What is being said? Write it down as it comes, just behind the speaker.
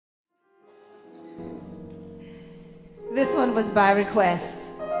This one was by request.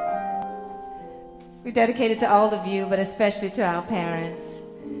 We dedicate it to all of you, but especially to our parents,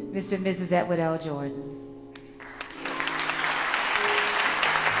 Mr. and Mrs. Edward L. Jordan.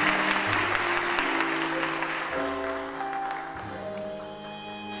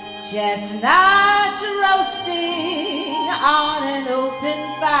 Chestnuts roasting on an open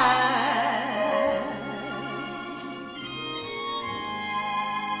fire,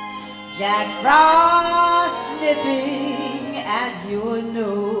 Jack Frost nipping at your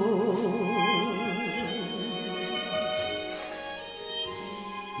nose,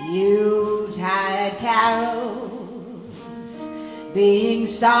 Yuletide carols being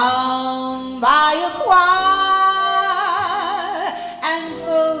sung by a choir, and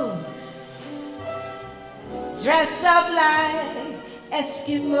folks dressed up like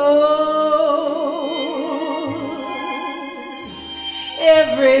Eskimos.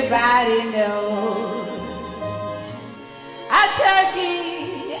 Everybody knows a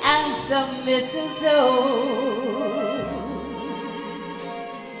turkey and some mistletoe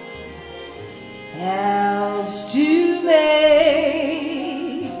helps to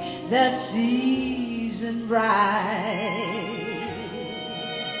make the season bright.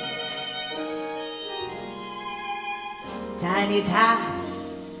 Tiny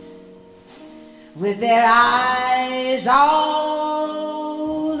tots with their eyes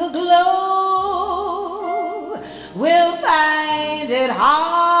all aglow will find it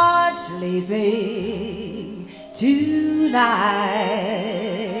hard sleeping tonight.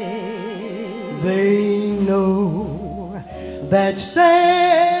 They know that Santa's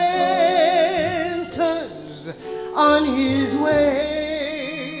on his way.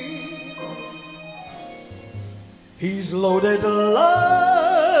 He's loaded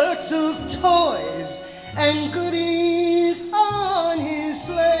lots of toys and goodies on his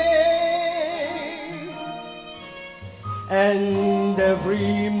sleigh, and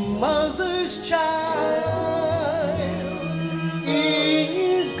every mother's child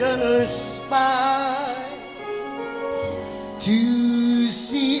is gonna spy to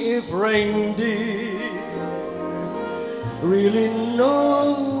see if reindeer really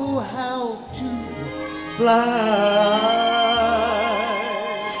know how to fly.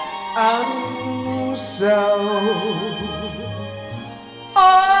 And so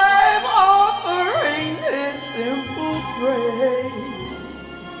I'm offering this simple praise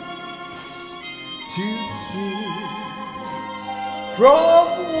to kids from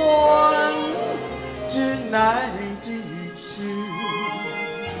 1 to 92.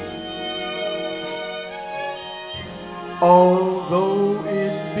 Although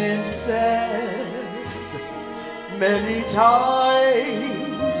it's been said many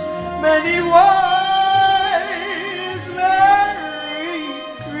times, many ways, Merry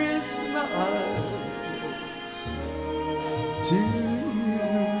Christmas to you.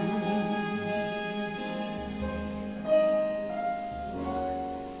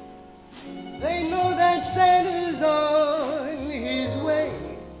 They know that Santa's on his way.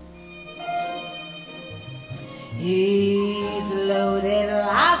 He's loaded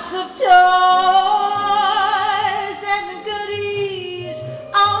lots of toys and goodies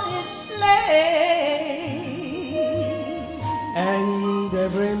on his sleigh, and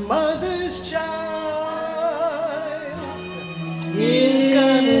every mother's child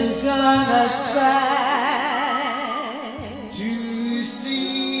is gonna spy to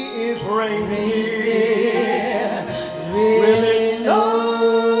see if reindeer really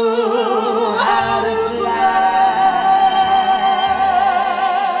know how to fly.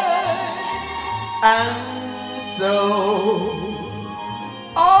 And so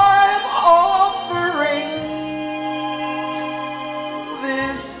I'm offering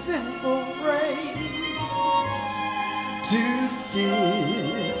this simple phrase to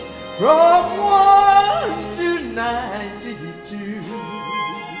kids from 1 to 92.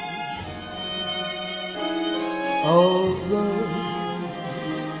 Although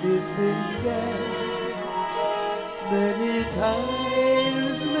it's been said many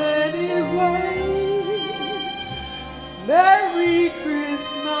times, many ways, Merry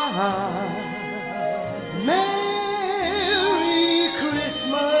Christmas